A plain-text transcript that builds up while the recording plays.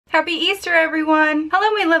Happy Easter, everyone!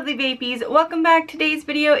 Hello, my lovely vapies. Welcome back. Today's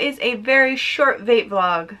video is a very short vape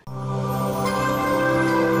vlog.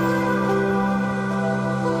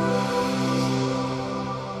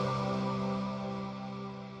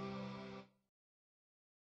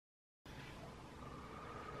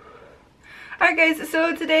 Alright guys,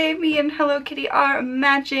 so today me and Hello Kitty are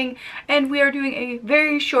matching and we are doing a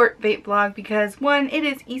very short vape vlog because one, it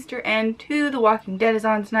is Easter and two, The Walking Dead is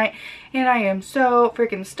on tonight and I am so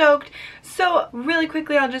freaking stoked. So really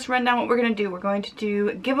quickly I'll just run down what we're going to do. We're going to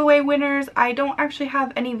do giveaway winners. I don't actually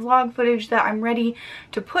have any vlog footage that I'm ready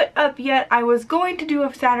to put up yet. I was going to do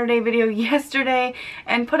a Saturday video yesterday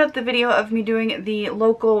and put up the video of me doing the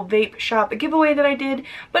local vape shop giveaway that I did,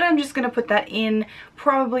 but I'm just going to put that in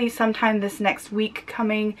probably sometime this next week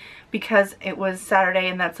coming because it was Saturday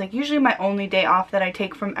and that's like usually my only day off that I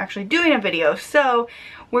take from actually doing a video. So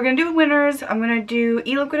we're gonna do winners. I'm gonna do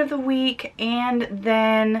e-liquid of the week and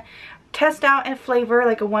then test out a flavor,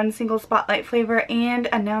 like a one single spotlight flavor, and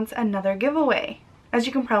announce another giveaway, as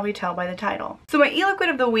you can probably tell by the title. So my e-liquid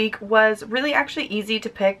of the week was really actually easy to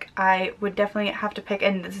pick. I would definitely have to pick,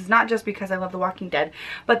 and this is not just because I love The Walking Dead,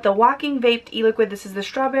 but the Walking Vaped e-liquid. This is the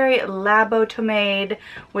strawberry lobotomade,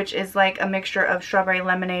 which is like a mixture of strawberry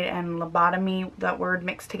lemonade and lobotomy, that word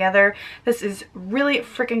mixed together. This is really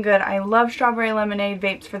freaking good. I love strawberry lemonade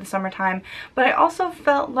vapes for the summertime, but I also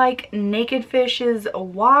felt like Naked Fish's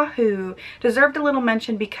Wahoo deserved a little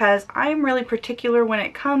mention because I'm really particular when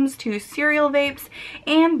it comes to cereal vapes.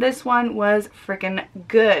 And this one was freaking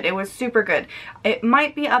good. It was super good. It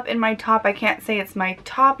might be up in my top. I can't say it's my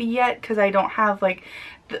top yet because I don't have like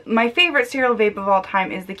my favorite cereal vape of all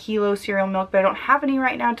time is the Kilo cereal milk, but I don't have any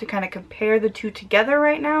right now to kind of compare the two together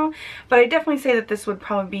right now. But I definitely say that this would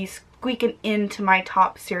probably be squeaking into my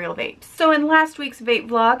top cereal vapes. So in last week's vape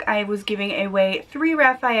vlog, I was giving away 3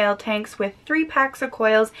 Raphael tanks with 3 packs of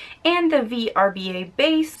coils and the VRBA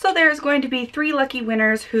base. So there's going to be 3 lucky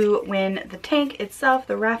winners who win the tank itself,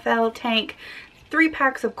 the Raphael tank, 3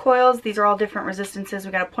 packs of coils. These are all different resistances.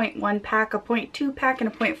 We got a 0.1 pack, a 0.2 pack,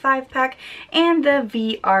 and a 0.5 pack, and the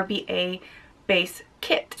VRBA base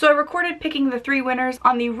kit. So I recorded picking the 3 winners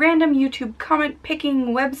on the random YouTube comment picking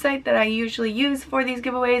website that I usually use for these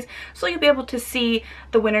giveaways, so you'll be able to see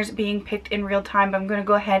the winners being picked in real time. But I'm going to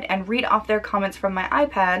go ahead and read off their comments from my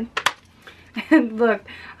iPad. And look,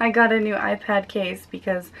 I got a new iPad case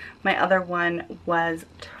because my other one was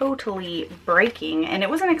totally breaking, and it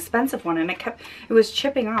was an expensive one and it was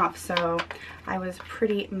chipping off, so I was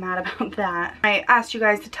pretty mad about that. I asked you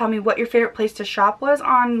guys to tell me what your favorite place to shop was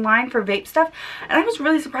online for vape stuff, and I was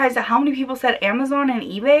really surprised at how many people said Amazon and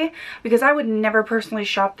eBay, because I would never personally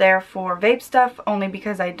shop there for vape stuff, only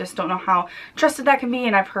because I just don't know how trusted that can be,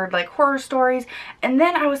 and I've heard like horror stories. And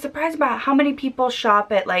then I was surprised about how many people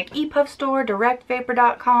shop at like ePuff Store,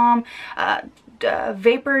 DirectVapor.com,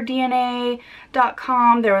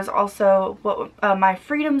 VaporDNA.com. There was also My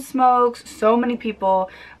Freedom Smokes. So many people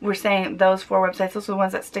were saying those 4 websites. Those are the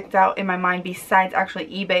ones that sticked out in my mind besides actually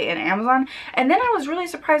eBay and Amazon. And then I was really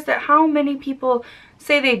surprised at how many people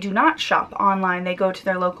say they do not shop online. They go to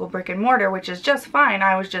their local brick and mortar, which is just fine.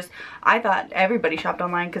 I thought everybody shopped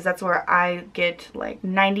online because that's where I get like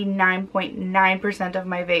 99.9% of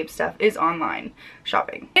my vape stuff is online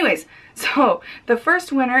shopping. Anyways, so the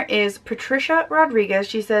first winner is Patricia Rodriguez.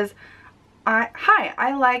 She says, hi,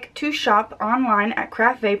 I like to shop online at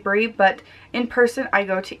Craft Vapory, but in person I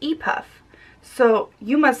go to ePuff. So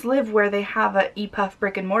you must live where they have a ePuff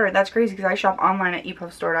brick and mortar. That's crazy because I shop online at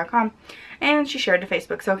epuffstore.com. And she shared to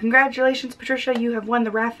Facebook. So congratulations, Patricia, you have won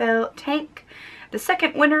the Raphael tank. The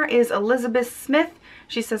second winner is Elizabeth Smith.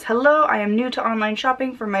 She says, hello, I am new to online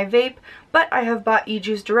shopping for my vape, but I have bought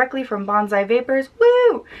e-juice directly from Bonsai Vapors.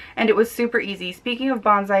 Woo! And it was super easy. Speaking of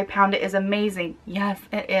Bonsai, Pound It is amazing. Yes,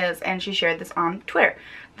 it is. And she shared this on Twitter,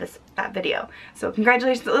 that video. So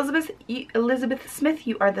congratulations, Elizabeth Smith.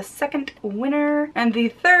 You are the second winner. And the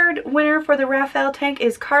third winner for the Raphael tank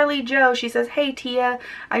is Carly Joe. She says, hey Tia,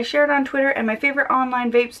 I shared on Twitter and my favorite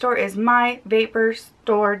online vape store is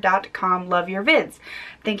myvaporstore.com. Love your vids.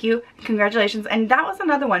 Thank you. Congratulations. And that was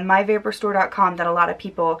another one, myvaporstore.com, that a lot of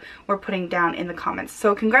people were putting down in the comments.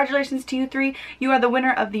 So congratulations to you 3. You are the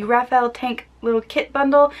winner of the Raphael tank little kit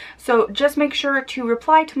bundle. So just make sure to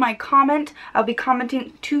reply to my comment. I'll be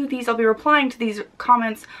replying to these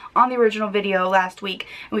comments on the original video last week,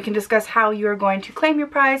 and we can discuss how you're going to claim your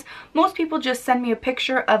prize. Most people just send me a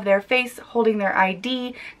picture of their face holding their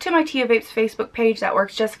ID to my TiaVapes Facebook page. That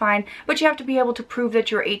works just fine, but you have to be able to prove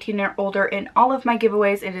that you're 18 or older. In all of my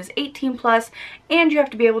giveaways, it is 18 plus, and you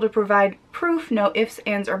have to be able to provide proof, no ifs,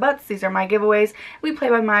 ands, or buts. These are my giveaways. We play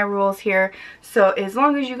by my rules here, so as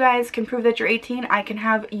long as you guys can prove that you're 18, I can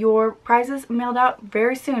have your prizes mailed out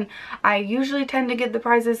very soon. I usually tend to get the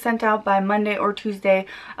prizes sent out by Monday or Tuesday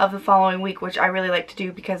of the following week, which I really like to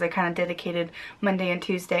do because I kind of dedicated Monday and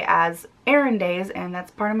Tuesday as errand days, and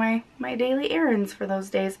that's part of my daily errands for those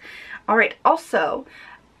days. Alright, also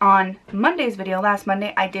on Monday's video, last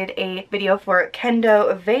Monday, I did a video for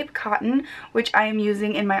Kendo Vape cotton, which I am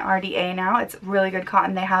using in my RDA now. It's really good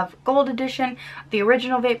cotton. They have Gold Edition, the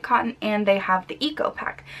original vape cotton, and they have the Eco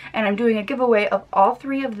Pack. And I'm doing a giveaway of all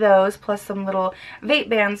 3 of those, plus some little vape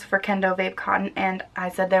bands for Kendo Vape cotton. And I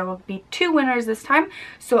said there will be 2 winners this time,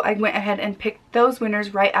 so I went ahead and picked those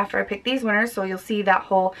winners right after I picked these winners. So you'll see that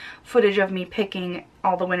whole footage of me picking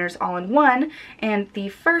all the winners all in one. And the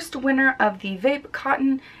first winner of the vape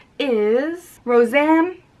cotton is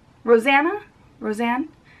Roseanne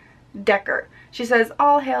Decker. She says,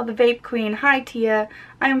 "All hail the vape queen. Hi Tia.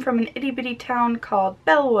 I am from an itty bitty town called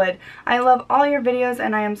Bellwood. I love all your videos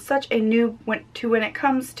and I am such a noob when it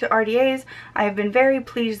comes to RDAs. I have been very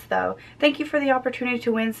pleased though. Thank you for the opportunity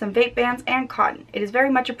to win some vape bands and cotton. It is very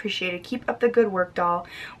much appreciated. Keep up the good work, doll."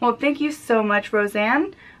 Well, thank you so much,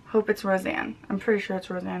 Roseanne. Hope it's Roseanne. I'm pretty sure it's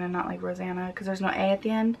Roseanne and not like Rosanna because there's no A at the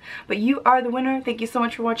end. But you are the winner. Thank you so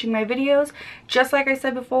much for watching my videos. Just like I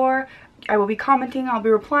said before, I will be commenting. I'll be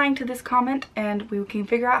replying to this comment and we can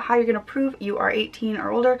figure out how you're going to prove you are 18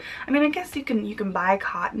 or older. I mean, I guess you can buy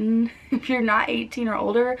cotton if you're not 18 or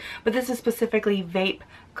older, but this is specifically vape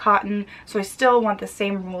cotton, so I still want the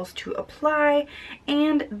same rules to apply.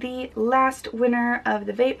 And the last winner of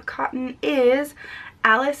the vape cotton is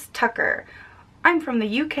Alice Tucker. "I'm from the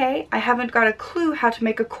UK. I haven't got a clue how to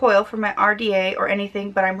make a coil for my RDA or anything,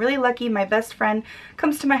 but I'm really lucky my best friend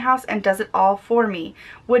comes to my house and does it all for me.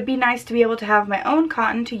 Would be nice to be able to have my own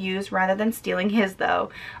cotton to use rather than stealing his though."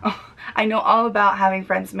 Oh, I know all about having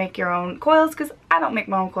friends make your own coils because I don't make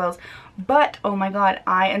my own coils. But, oh my god,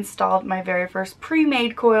 I installed my very first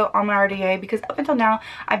pre-made coil on my RDA because up until now,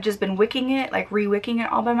 I've just been wicking it, like re-wicking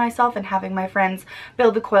it all by myself and having my friends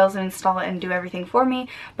build the coils and install it and do everything for me.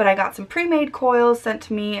 But I got some pre-made coils sent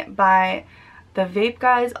to me by the vape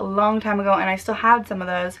guys a long time ago and I still had some of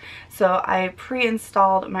those. So I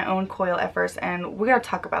pre-installed my own coil at first and we're going to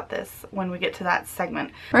talk about this when we get to that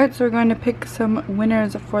segment. Alright, so we're going to pick some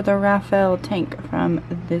winners for the Raphael tank from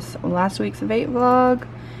this last week's vape vlog.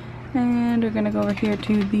 And we're gonna go over here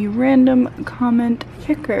to the random comment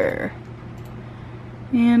picker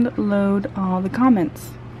and load all the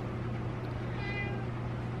comments.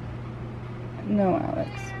 No, Alex.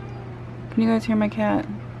 Can you guys hear my cat?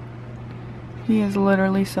 He is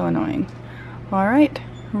literally so annoying. Alright,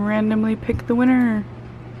 randomly pick the winner.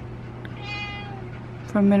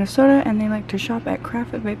 From Minnesota, and they like to shop at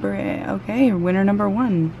Craft Vapor. Okay, winner number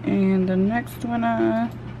 1. And the next winner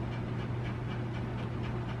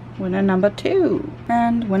number 2,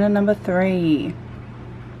 and winner number 3.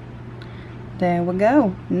 There we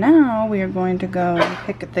go. Now we are going to go and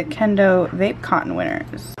pick the Kendo Vape Cotton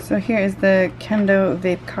winners. So here is the Kendo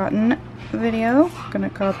Vape Cotton video. I'm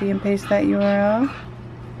gonna copy and paste that URL.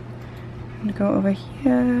 I'm gonna go over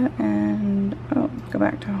here and go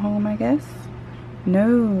back to home, I guess.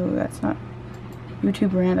 No, that's not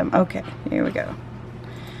YouTube random. Okay, here we go.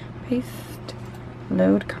 Paste,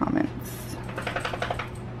 load comments.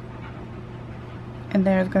 And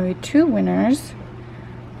there's going to be 2 winners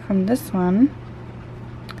from this one.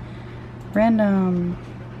 Random.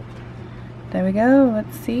 There we go.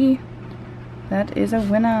 Let's see. That is a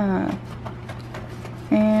winner.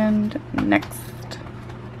 And next.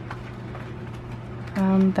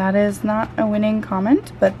 That is not a winning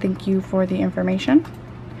comment, but thank you for the information.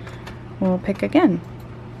 We'll pick again.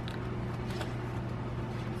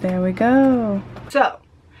 There we go. So,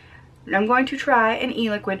 I'm going to try an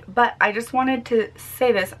e-liquid, but I just wanted to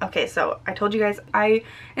say this. Okay, so I told you guys I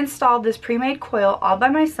installed this pre-made coil all by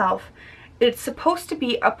myself. It's supposed to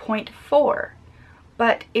be a 0.4,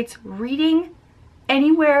 but it's reading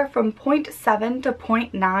anywhere from 0.7 to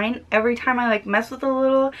 0.9 every time I like mess with it a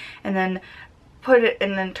little and then put it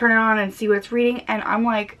and then turn it on and see what it's reading, and I'm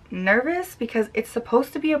like nervous because it's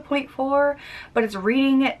supposed to be a 0.4 but it's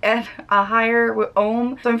reading it at a higher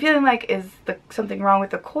ohm, so I'm feeling like is something wrong with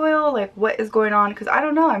the coil, like what is going on, because I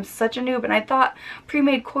don't know, I'm such a noob and I thought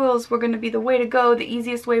pre-made coils were going to be the way to go, the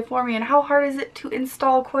easiest way for me. And how hard is it to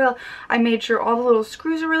install a coil? I made sure all the little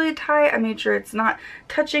screws are really tight, I made sure it's not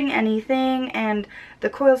touching anything, and the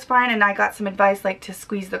coil's fine, and I got some advice like to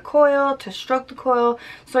squeeze the coil, to stroke the coil,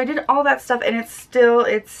 so I did all that stuff, and it's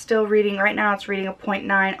still reading. Right now it's reading a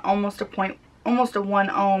 0.9, almost a 1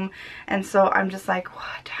 ohm, and so I'm just like,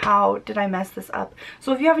 what, how did I mess this up?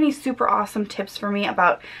 So if you have any super awesome tips for me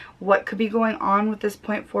about what could be going on with this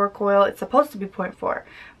 0.4 coil, it's supposed to be 0.4,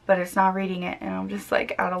 but it's not reading it, and I'm just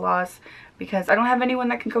like at a loss because I don't have anyone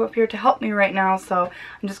that can come up here to help me right now, so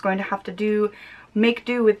I'm just going to have to make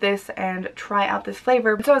do with this and try out this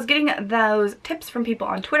flavor. So I was getting those tips from people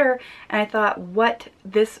on Twitter, and I thought, what,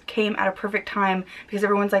 this came at a perfect time because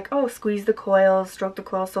everyone's like, oh, squeeze the coils, stroke the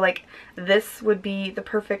coils, so like this would be the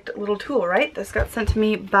perfect little tool, right? This got sent to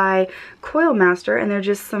me by Coil Master, and they're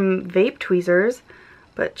just some vape tweezers,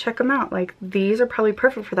 but check them out. Like, these are probably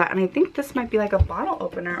perfect for that, and I think this might be like a bottle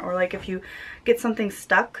opener, or like if you get something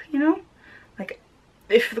stuck, you know, like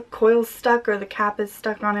if the coil's stuck or the cap is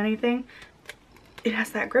stuck on anything, it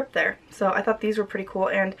has that grip there. So I thought these were pretty cool,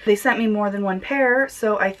 and they sent me more than one pair,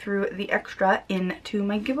 so I threw the extra into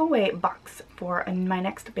my giveaway box for my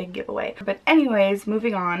next big giveaway. But anyways,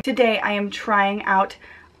 moving on. Today I am trying out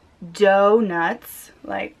donuts,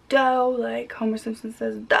 like dough, like Homer Simpson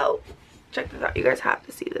says dough. Check this out, you guys have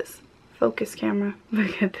to see this. Focus camera,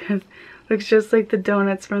 look at this. Looks just like the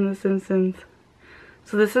donuts from The Simpsons.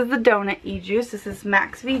 So this is the donut e-juice. This is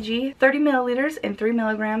Max VG, 30 milliliters and 3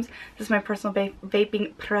 milligrams. This is my personal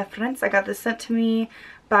vaping preference. I got this sent to me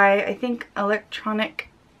by, I think,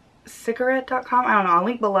 electroniccigarette.com. I don't know, I'll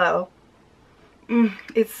link below.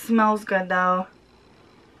 It smells good though.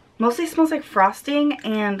 Mostly smells like frosting,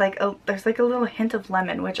 and like there's like a little hint of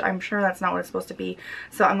lemon, which I'm sure that's not what it's supposed to be.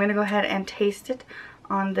 So I'm gonna go ahead and taste it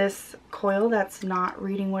on this coil that's not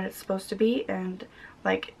reading what it's supposed to be. And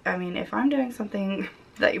like, I mean, if I'm doing something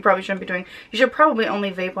that you probably shouldn't be doing, you should probably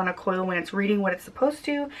only vape on a coil when it's reading what it's supposed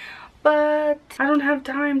to. But I don't have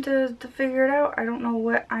time to figure it out. I don't know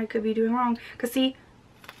what I could be doing wrong. Because see,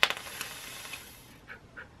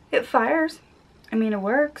 it fires. I mean, it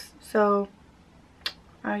works. So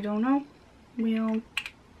I don't know. We'll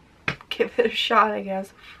give it a shot, I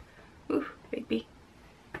guess. Ooh, baby.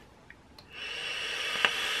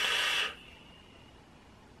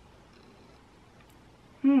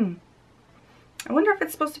 I wonder if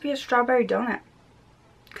it's supposed to be a strawberry donut.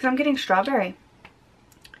 Because I'm getting strawberry.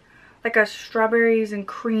 Like a strawberries and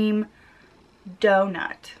cream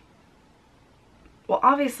donut. Well,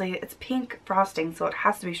 obviously it's pink frosting, so it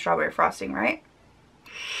has to be strawberry frosting, right?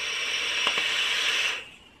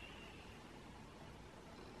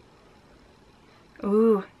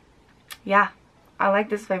 Ooh, yeah, I like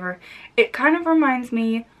this flavor. It kind of reminds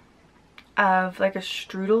me of like a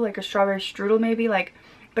strudel, like a strawberry strudel maybe, like,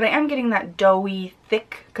 but I am getting that doughy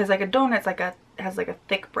thick, because like a donut's like has like a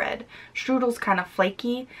thick bread. Strudel's kind of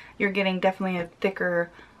flaky. You're getting definitely a thicker,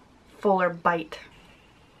 fuller bite.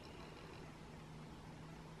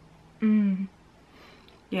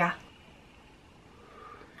 Yeah.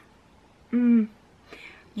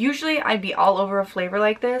 Usually I'd be all over a flavor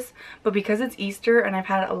like this, but because it's Easter and I've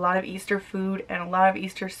had a lot of Easter food and a lot of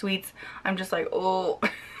Easter sweets, I'm just like, oh,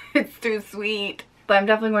 it's too sweet. But I'm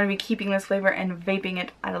definitely going to be keeping this flavor and vaping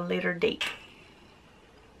it at a later date.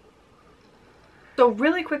 So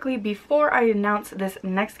really quickly, before I announce this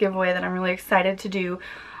next giveaway that I'm really excited to do,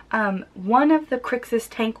 one of the Crixus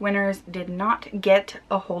tank winners did not get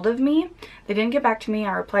a hold of me. They didn't get back to me.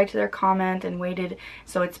 I replied to their comment and waited.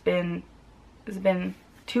 So it's been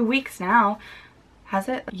 2 weeks now. Has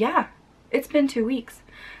it? Yeah, it's been 2 weeks.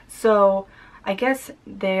 So I guess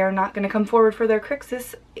they're not going to come forward for their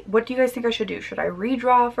Crixus. What do you guys think I should do? Should I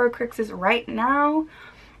redraw for a Crixus right now?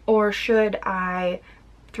 Or should I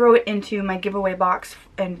throw it into my giveaway box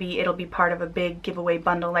and it'll be part of a big giveaway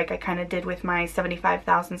bundle like I kind of did with my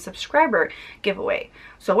 75,000 subscriber giveaway?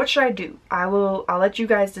 So what should I do? I'll let you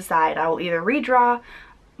guys decide. I will either redraw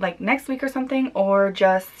like next week or something, or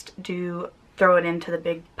just throw it into the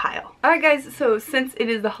big pile. Alright guys, so since it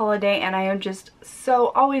is the holiday and I am just so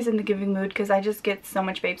always in the giving mood because I just get so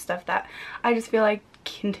much vape stuff that I just feel like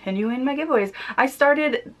continuing my giveaways. I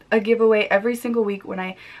started a giveaway every single week when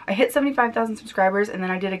I hit 75,000 subscribers, and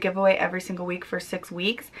then I did a giveaway every single week for 6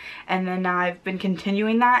 weeks, and then now I've been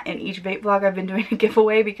continuing that. In each vape vlog I've been doing a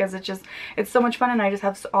giveaway because it's so much fun, and I just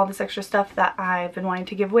have all this extra stuff that I've been wanting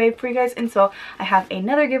to give away for you guys. And so I have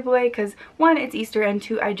another giveaway because one, it's Easter, and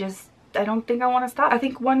two, I don't think I want to stop. I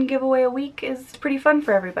think one giveaway a week is pretty fun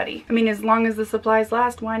for everybody. I mean, as long as the supplies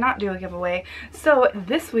last, why not do a giveaway? So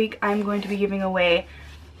this week I'm going to be giving away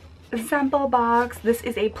a sample box. This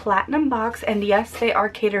is a platinum box, and yes, they are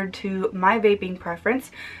catered to my vaping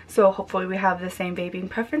preference, so hopefully we have the same vaping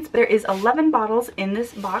preference. There is 11 bottles in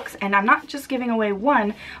this box, and I'm not just giving away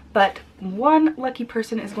one, but one lucky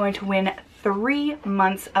person is going to win 3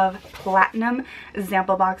 months of platinum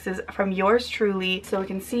sample boxes from yours truly. So we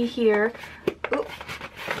can see here, oh,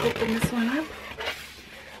 open this one up.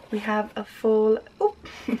 We have a full, oh,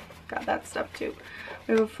 got that stuff too.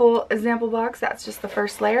 We have a full example box. That's just the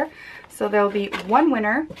first layer. So there will be one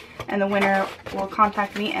winner, and the winner will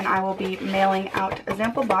contact me, and I will be mailing out a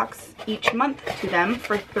sample box each month to them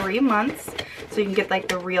for 3 months. So you can get like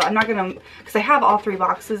the real, I'm not going to, because I have all 3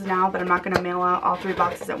 boxes now, but I'm not going to mail out all 3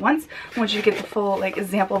 boxes at once. I want you to get the full like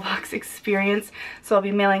sample box experience. So I'll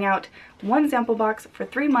be mailing out one sample box for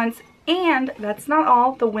 3 months. And that's not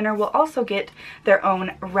all. The winner will also get their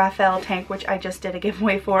own Raphael tank, which I just did a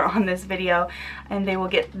giveaway for on this video. And they will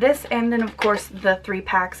get this, and then of course the 3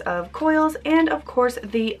 packs of coils, and of course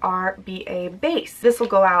the RBA base. This will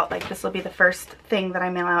go out, like this will be the first thing that I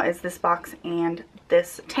mail out, is this box and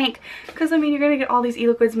this tank. Because I mean, you're going to get all these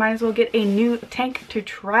e-liquids, might as well get a new tank to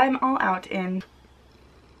try them all out in.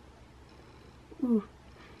 Ooh,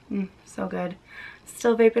 so good.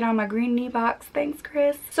 Still vaping on my green knee box. Thanks,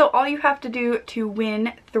 Chris. So all you have to do to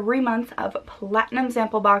win 3 months of platinum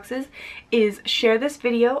sample boxes is share this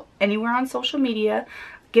video anywhere on social media,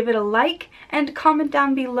 give it a like, and comment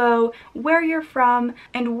down below where you're from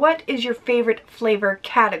and what is your favorite flavor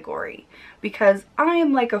category. Because I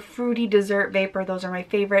am like a fruity dessert vapor. Those are my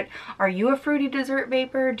favorite. Are you a fruity dessert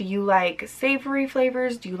vapor? Do you like savory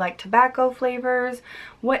flavors? Do you like tobacco flavors?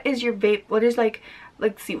 What is your vape? What is like,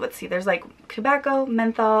 let's see. There's like tobacco,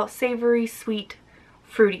 menthol, savory, sweet,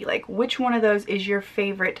 fruity. Like which one of those is your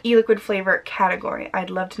favorite e-liquid flavor category? I'd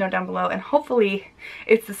love to know down below, and hopefully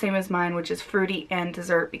it's the same as mine, which is fruity and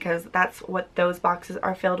dessert, because that's what those boxes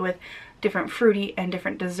are filled with. Different fruity and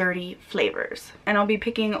different desserty flavors. And I'll be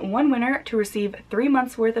picking one winner to receive 3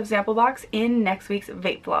 months worth of sample box in next week's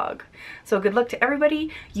vape vlog. So good luck to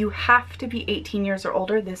everybody. You have to be 18 years or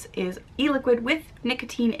older. This is e-liquid with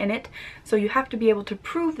nicotine in it. So you have to be able to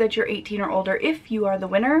prove that you're 18 or older if you are the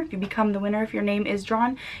winner. If you become the winner, if your name is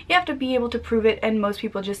drawn, you have to be able to prove it, and most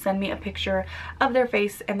people just send me a picture of their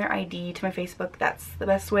face and their ID to my Facebook. That's the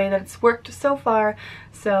best way that it's worked so far.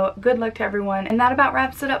 So good luck to everyone. And that about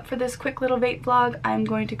wraps it up for this quick little vape vlog. I'm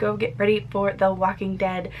going to go get ready for The Walking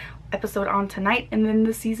Dead episode on tonight, and then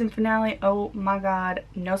the season finale. Oh my god,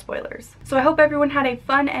 no spoilers. So I hope everyone had a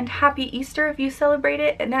fun and happy Easter if you celebrate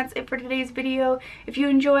it, and that's it for today's video. If you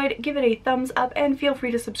enjoyed, give it a thumbs up, and feel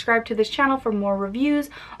free to subscribe to this channel for more reviews.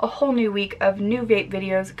 A whole new week of new vape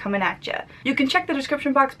videos coming at ya. You can check the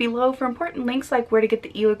description box below for important links like where to get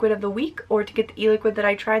the e-liquid of the week, or to get the e-liquid that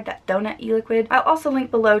I tried, that donut e-liquid. I'll also link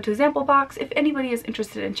below to sample box if anybody is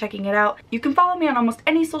interested in checking it out. You can follow me on almost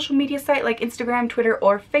any social media site like Instagram, Twitter,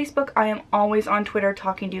 or Facebook. I am always on Twitter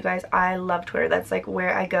talking to you guys. I love Twitter. That's like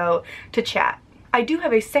where I go to chat. I do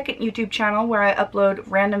have a second YouTube channel where I upload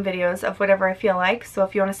random videos of whatever I feel like, so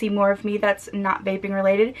if you want to see more of me that's not vaping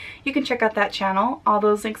related, you can check out that channel. All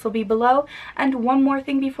those links will be below. And one more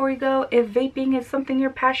thing before you go, if vaping is something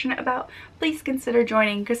you're passionate about, please consider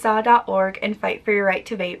joining CASAA.org and fight for your right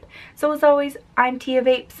to vape. So as always, I'm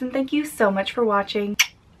TiaVapes, and thank you so much for watching.